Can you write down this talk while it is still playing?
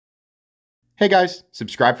Hey guys,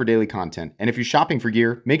 subscribe for daily content, and if you're shopping for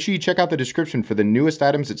gear, make sure you check out the description for the newest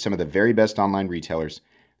items at some of the very best online retailers.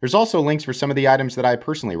 There's also links for some of the items that I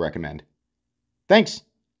personally recommend. Thanks!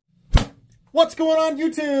 What's going on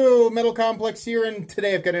YouTube? Metal Complex here, and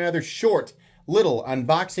today I've got another short, little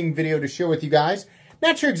unboxing video to share with you guys.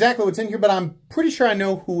 Not sure exactly what's in here, but I'm pretty sure I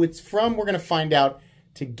know who it's from. We're going to find out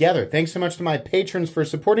together. Thanks so much to my patrons for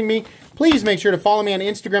supporting me. Please make sure to follow me on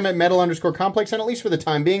Instagram at metal_complex, and at least for the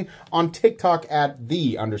time being, on TikTok at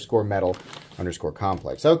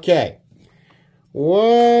the_metal_complex. Okay.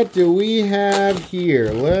 What do we have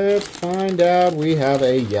here? Let's find out. We have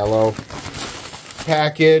a yellow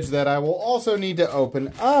package that I will also need to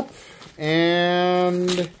open up.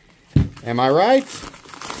 And am I right?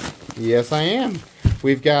 Yes, I am.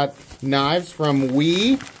 We've got knives from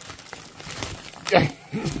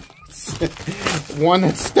one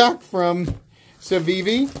that's stuck from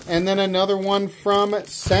Civivi, and then another one from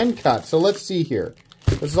Sencut. So let's see here.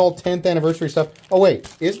 This is all 10th anniversary stuff. Oh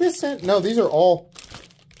wait, is this no, these are all,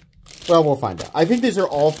 well, we'll find out. I think these are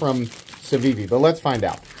all from Civivi, but let's find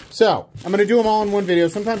out. So, I'm going to do them all in one video.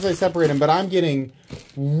 Sometimes I separate them, but I'm getting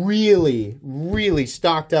really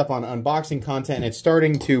stocked up on unboxing content, and it's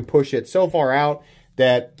starting to push it so far out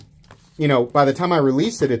that, you know, by the time I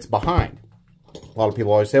release it, it's behind. A lot of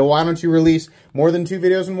people always say, well, why don't you release more than 2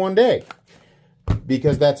 videos in one day?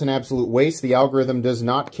 Because that's an absolute waste. The algorithm does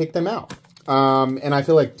not kick them out. And I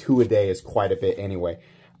feel like 2 a day is quite a bit anyway.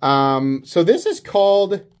 So this is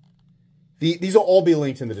called, these will all be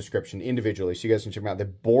linked in the description individually, so you guys can check them out. The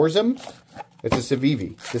Borzum, it's a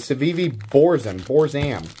Civivi. The Civivi Borzum.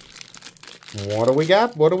 What do we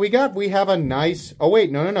got? What do we got? We have a nice, oh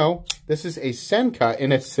wait, no. This is a Sencut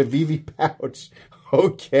in a Civivi pouch.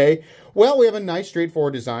 Okay. Well, we have a nice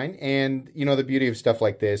straightforward design, and you know, the beauty of stuff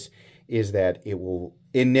like this is that it will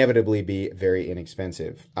inevitably be very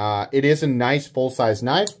inexpensive. It is a nice full-size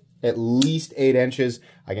knife, at least 8 inches.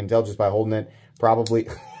 I can tell just by holding it. Probably,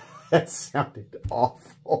 that sounded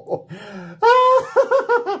awful.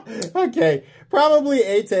 Okay, probably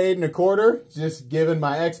 8 to 8 1/4, just given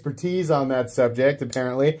my expertise on that subject,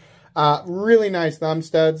 apparently. Really nice thumb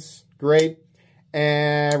studs, great.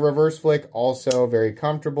 And reverse flick, also very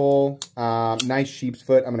comfortable. Nice sheep's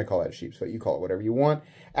foot. I'm going to call that a sheep's foot. You call it whatever you want.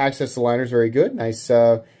 Access to liners, very good. Nice,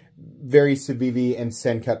 very Civivi and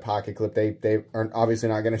Sencut pocket clip. They are obviously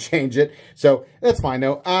not going to change it, so that's fine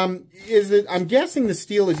though. I'm guessing the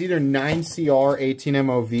steel is either 9CR 18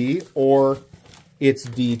 MOV or it's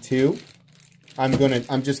D2.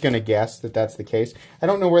 I'm just gonna guess that that's the case. I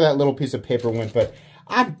don't know where that little piece of paper went, but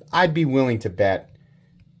I'd be willing to bet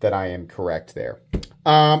that I am correct there.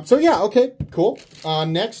 So yeah, okay, cool.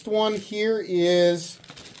 Next one here is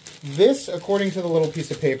this, according to the little piece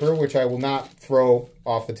of paper, which I will not throw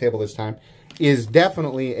off the table this time, is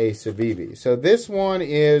definitely a Civivi. So this one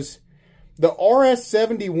is the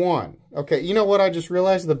RS71. Okay, you know what? I just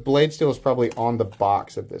realized the blade steel is probably on the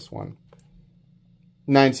box of this one.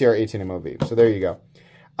 9CR 18 MOV. So there you go.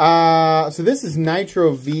 So this is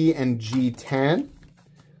Nitro V and G10.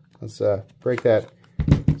 Let's break that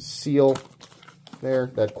seal there,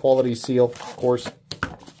 that quality seal, of course.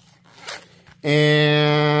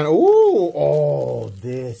 And, ooh, oh,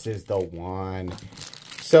 this is the one.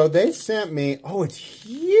 So they sent me, oh, it's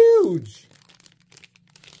huge.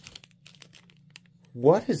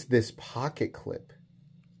 What is this pocket clip?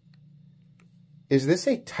 Is this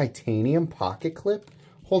a titanium pocket clip?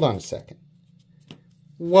 Hold on a second.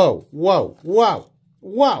 Whoa.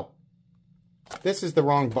 This is the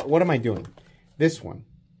wrong, what am I doing? This one.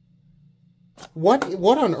 What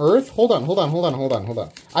on earth? Hold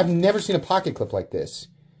on. I've never seen a pocket clip like this.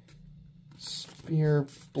 Spear,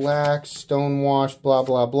 black, stonewash, blah,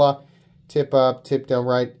 blah, blah. Tip up, tip down,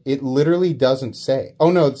 right. It literally doesn't say.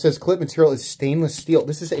 Oh, no, it says clip material is stainless steel.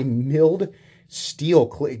 This is a milled steel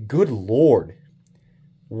clip. Good Lord.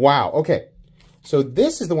 Wow, okay. So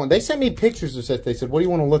this is the one. They sent me pictures of it. They said, what do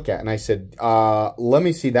you want to look at? And I said, let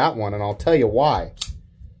me see that one, and I'll tell you why.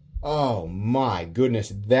 Oh my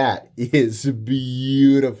goodness, that is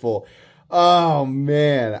beautiful. Oh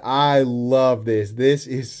man, I love this. This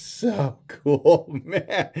is so cool,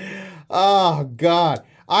 man. Oh God.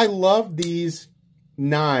 I love these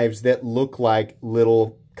knives that look like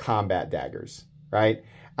little combat daggers, right?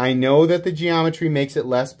 I know that the geometry makes it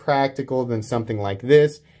less practical than something like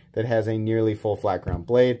this that has a nearly full flat ground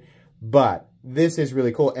blade, but this is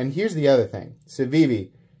really cool. And here's the other thing.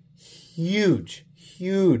 Civivi, huge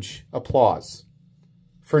applause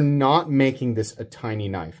for not making this a tiny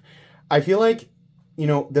knife. I feel like, you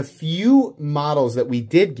know, the few models that we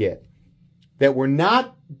did get that were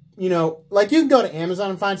not, you know, like you can go to Amazon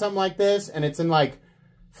and find something like this and it's in like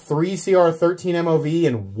 3 CR13 MOV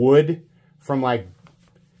in wood from like,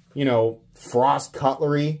 you know, Frost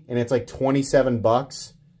Cutlery, and it's like 27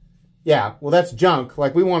 bucks. Yeah, well, that's junk.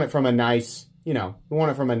 Like, we want it from a nice, you know, we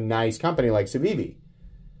want it from a nice company like Civivi.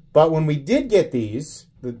 But when we did get these,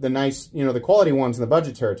 the nice, you know, the quality ones in the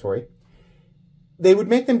budget territory, they would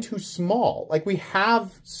make them too small. Like, we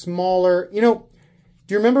have smaller, you know,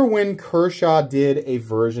 do you remember when Kershaw did a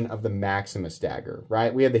version of the Maximus dagger,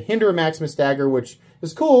 right? We had the Hinderer Maximus dagger, which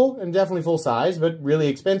is cool and definitely full size, but really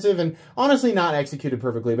expensive and honestly not executed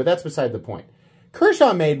perfectly, but that's beside the point.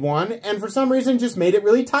 Kershaw made one, and for some reason just made it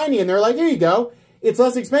really tiny, and they're like, here you go. It's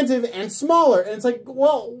less expensive and smaller. And it's like,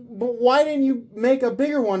 well, but why didn't you make a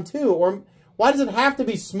bigger one too? Or why does it have to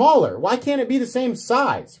be smaller? Why can't it be the same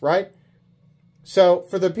size, right? So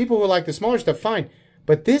for the people who like the smaller stuff, fine.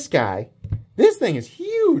 But this guy, this thing is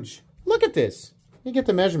huge. Look at this. Let me get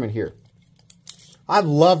the measurement here. I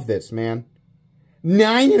love this, man.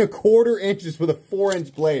 9 1/4 inches with a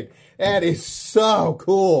 4-inch blade. That is so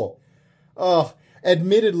cool. Oh,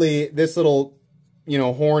 admittedly, this little, you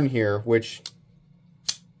know, horn here, which,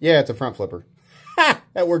 yeah, it's a front flipper. Ha!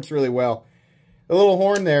 That works really well. The little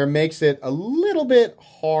horn there makes it a little bit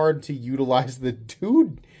hard to utilize the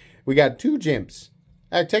two. We got 2 jimps.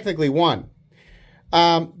 Technically 1.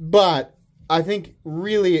 But I think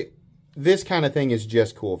really this kind of thing is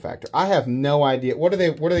just cool factor. I have no idea. What are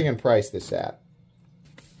they going to price this at?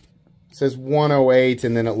 It says 108,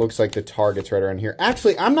 and then it looks like the target's right around here.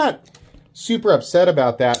 Actually, I'm not super upset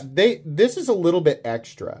about that. This is a little bit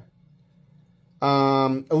extra.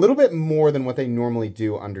 A little bit more than what they normally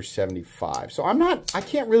do under 75. So I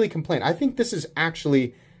can't really complain. I think this is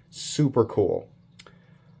actually super cool.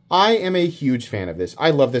 I am a huge fan of this. I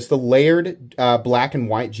love this. The layered black and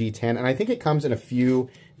white G10, and I think it comes in a few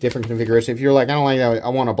different configurations. If you're like, I don't like that, I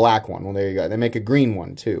want a black one. Well, there you go. They make a green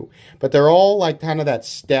one too. But they're all like kind of that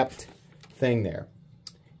stepped thing there.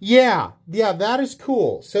 Yeah, that is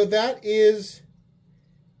cool. So that is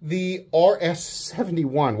the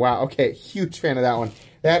RS71. Wow, okay, huge fan of that one.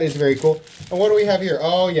 That is very cool. And what do we have here?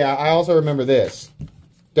 Oh, yeah, I also remember this.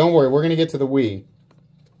 Don't worry, we're going to get to the Wii.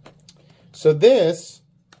 So this,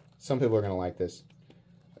 some people are going to like this.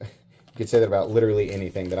 You could say that about literally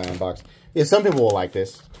anything that I unbox. Yeah, some people will like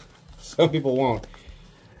this. Some people won't.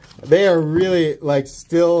 They are really, like,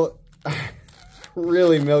 still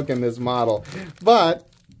really milking this model. But,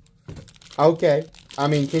 okay. I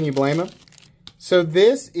mean, can you blame them? So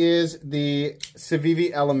this is the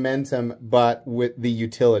Civivi Elementum, but with the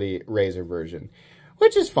utility razor version,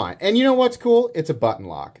 which is fine. And you know what's cool? It's a button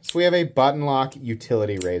lock. So we have a button lock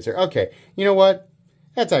utility razor. Okay, you know what?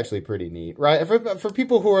 That's actually pretty neat, right? For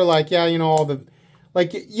people who are like, yeah, you know, all the,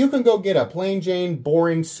 like, you can go get a plain Jane,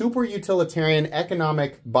 boring, super utilitarian,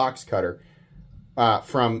 economic box cutter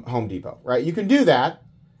from Home Depot, right? You can do that.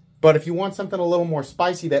 But if you want something a little more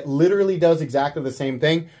spicy that literally does exactly the same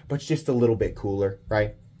thing, but it's just a little bit cooler,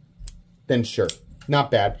 right? Then sure,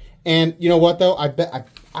 not bad. And you know what though?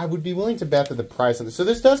 I would be willing to bet that the price of this. So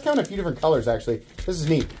this does come in a few different colors actually. This is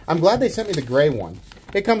neat. I'm glad they sent me the gray one.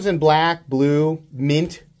 It comes in black, blue,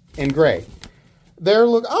 mint, and gray.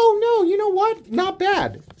 Oh no, you know what? Not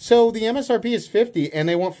bad. So the MSRP is $50, and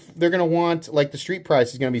they're gonna want, like, the street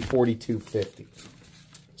price is gonna be $42.50.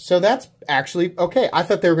 So that's actually okay. I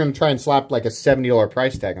thought they were going to try and slap like a $70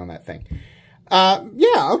 price tag on that thing.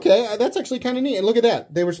 Yeah, okay. That's actually kind of neat. And look at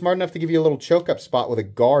that. They were smart enough to give you a little choke-up spot with a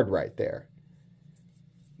guard right there.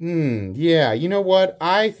 Yeah, you know what?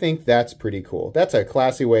 I think that's pretty cool. That's a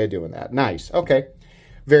classy way of doing that. Nice. Okay.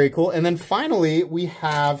 Very cool. And then finally, we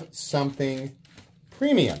have something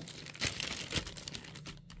premium.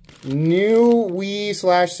 New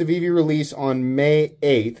Wii/Civivi release on May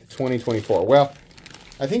 8th, 2024. Well,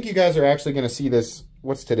 I think you guys are actually going to see this.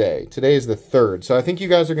 What's today? Today is the 3rd. So I think you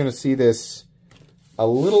guys are going to see this a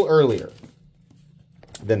little earlier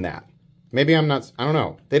than that. Maybe I'm not. I don't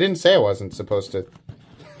know. They didn't say I wasn't supposed to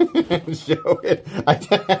show it.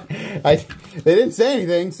 They didn't say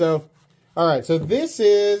anything. So, all right. So this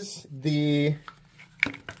is the.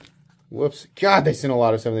 Whoops. God, they sent a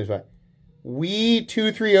lot of stuff in this. Wii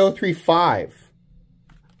 23035.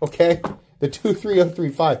 Okay. The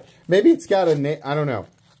 23035. Maybe it's got a name. I don't know.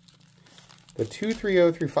 The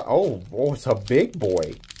 23035. Oh, it's a big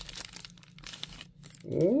boy.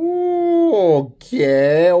 Ooh,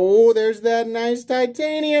 okay. Oh, there's that nice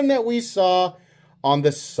titanium that we saw on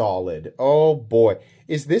the Solid. Oh, boy.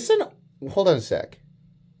 Is this an... Hold on a sec.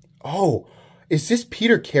 Oh, is this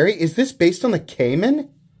Peter Carey? Is this based on the Cayman?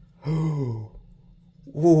 Ooh.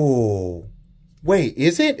 Wait,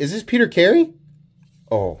 is it? Is this Peter Carey?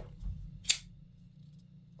 Oh.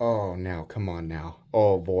 Oh, now, come on now.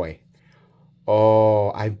 Oh, boy.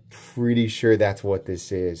 Oh, I'm pretty sure that's what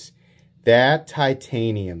this is. That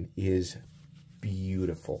titanium is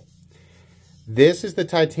beautiful. This is the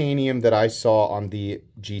titanium that I saw on the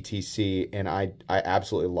GTC, and I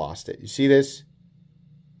absolutely lost it. You see this?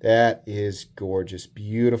 That is gorgeous.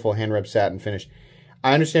 Beautiful hand rub satin finish.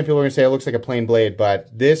 I understand people are going to say it looks like a plain blade,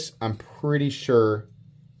 but this, I'm pretty sure,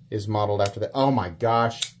 is modeled after that. Oh my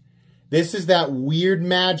gosh. This is that weird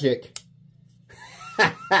magic.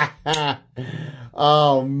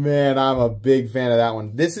 Oh man, I'm a big fan of that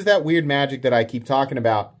one. This is that weird magic that I keep talking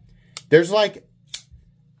about. There's like,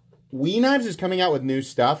 WE Knives is coming out with new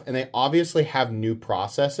stuff, and they obviously have new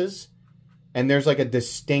processes. And there's like a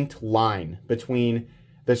distinct line between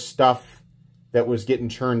the stuff that was getting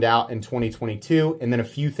churned out in 2022, and then a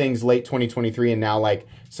few things late 2023, and now like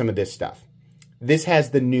some of this stuff. This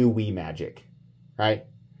has the new WE magic, right?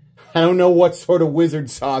 I don't know what sort of wizard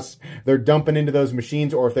sauce they're dumping into those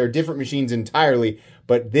machines, or if they're different machines entirely,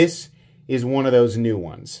 but this is one of those new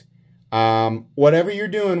ones. Whatever you're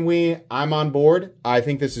doing, WE, I'm on board. I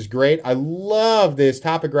think this is great. I love this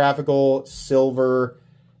topographical silver.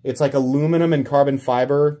 It's like aluminum and carbon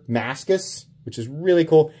fiber mascus, which is really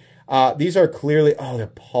cool. These are clearly, oh, they're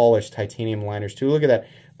polished titanium liners too. Look at that.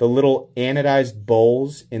 The little anodized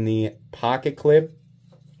bowls in the pocket clip.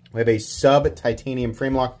 We have a sub-titanium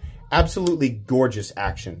frame lock. Absolutely gorgeous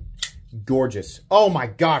action. Gorgeous. Oh my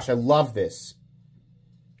gosh, I love this.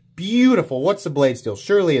 Beautiful. What's the blade steel?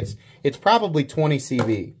 Surely it's probably 20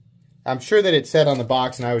 CV. I'm sure that it said on the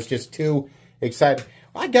box, and I was just too excited.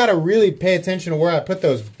 I gotta really pay attention to where I put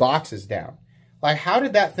those boxes down. Like, how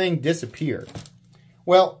did that thing disappear?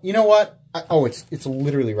 Well, you know what? Oh, it's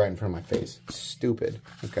literally right in front of my face. Stupid.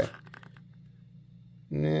 Okay.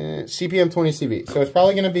 CPM 20 CV. So it's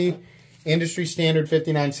probably going to be industry standard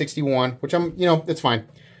 5961, which it's fine.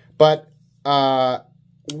 But,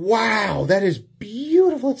 wow, that is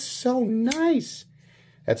beautiful. It's so nice.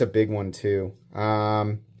 That's a big one, too.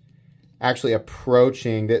 Actually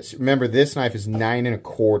approaching this. Remember, this knife is 9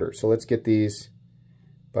 1/4. So let's get these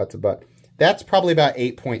butt to butt. That's probably about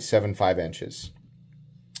 8.75 inches.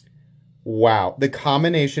 Wow. The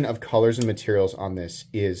combination of colors and materials on this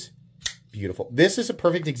is beautiful. This is a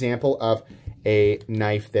perfect example of a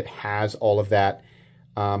knife that has all of that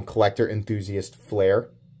collector enthusiast flair,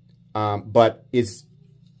 but is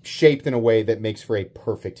shaped in a way that makes for a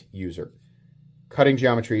perfect user. Cutting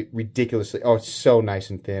geometry, ridiculously. Oh, it's so nice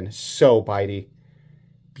and thin. So bitey.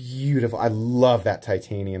 Beautiful. I love that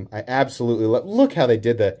titanium. I absolutely love. Look how they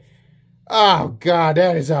did the... Oh, God,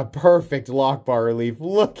 that is a perfect lock bar relief.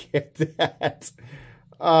 Look at that.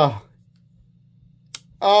 Oh,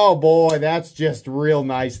 boy, that's just real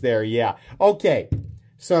nice there. Yeah. Okay,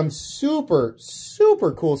 some super,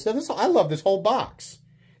 super cool stuff. I love this whole box.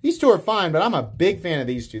 These two are fine, but I'm a big fan of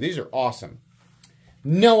these two. These are awesome.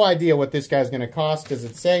 No idea what this guy's going to cost. Does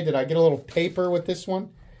it say? Did I get a little paper with this one?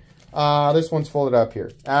 This one's folded up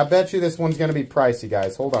here. I bet you this one's going to be pricey,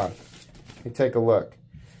 guys. Hold on. Let me take a look.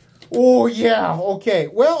 Oh, yeah. Okay.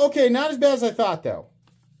 Well, okay. Not as bad as I thought, though.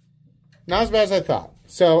 Not as bad as I thought.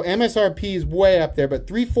 So, MSRP is way up there, but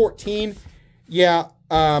 $314, yeah,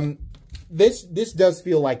 this does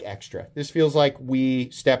feel like extra. This feels like we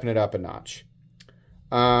stepping it up a notch.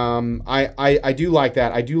 I do like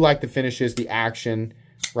that. I do like the finishes, the action,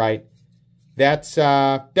 right? That's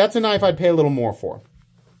a knife I'd pay a little more for.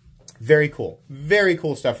 Very cool. Very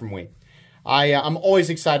cool stuff from WE. I'm always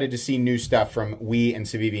excited to see new stuff from WE and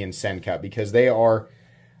Civivi and Senka, because they are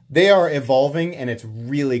evolving, and it's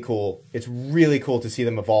really cool. It's really cool to see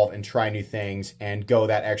them evolve and try new things and go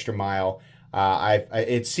that extra mile.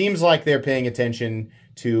 It seems like they're paying attention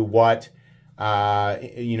to what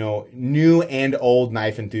new and old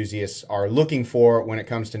knife enthusiasts are looking for when it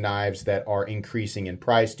comes to knives that are increasing in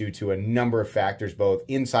price due to a number of factors, both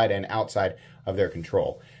inside and outside of their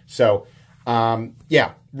control. So,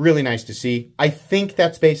 yeah, really nice to see. I think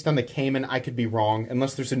that's based on the Cayman. I could be wrong,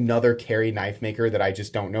 unless there's another Cary knife maker that I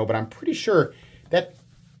just don't know. But I'm pretty sure that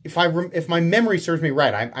if my memory serves me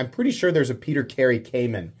right, I'm pretty sure there's a Peter Cary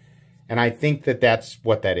Cayman, and I think that that's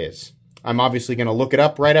what that is. I'm obviously going to look it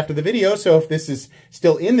up right after the video, so if this is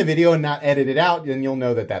still in the video and not edited out, then you'll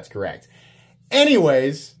know that that's correct.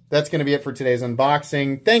 Anyways, that's going to be it for today's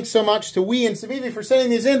unboxing. Thanks so much to WE and Civivi for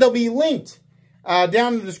sending these in. They'll be linked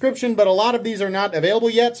down in the description, but a lot of these are not available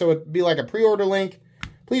yet, so it'd be like a pre-order link.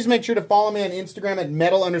 Please make sure to follow me on Instagram at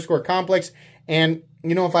metal_complex. And,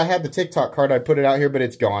 you know, if I had the TikTok card, I'd put it out here, but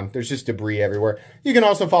it's gone. There's just debris everywhere. You can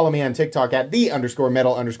also follow me on TikTok at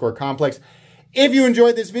 _metal_complex. If you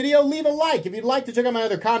enjoyed this video, leave a like. If you'd like to check out my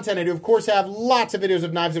other content, I do, of course, have lots of videos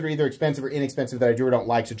of knives that are either expensive or inexpensive that I do or don't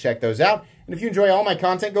like, so check those out. And if you enjoy all my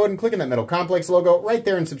content, go ahead and click on that Metal Complex logo right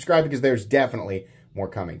there and subscribe because there's definitely more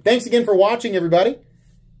coming. Thanks again for watching, everybody,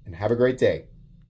 and have a great day.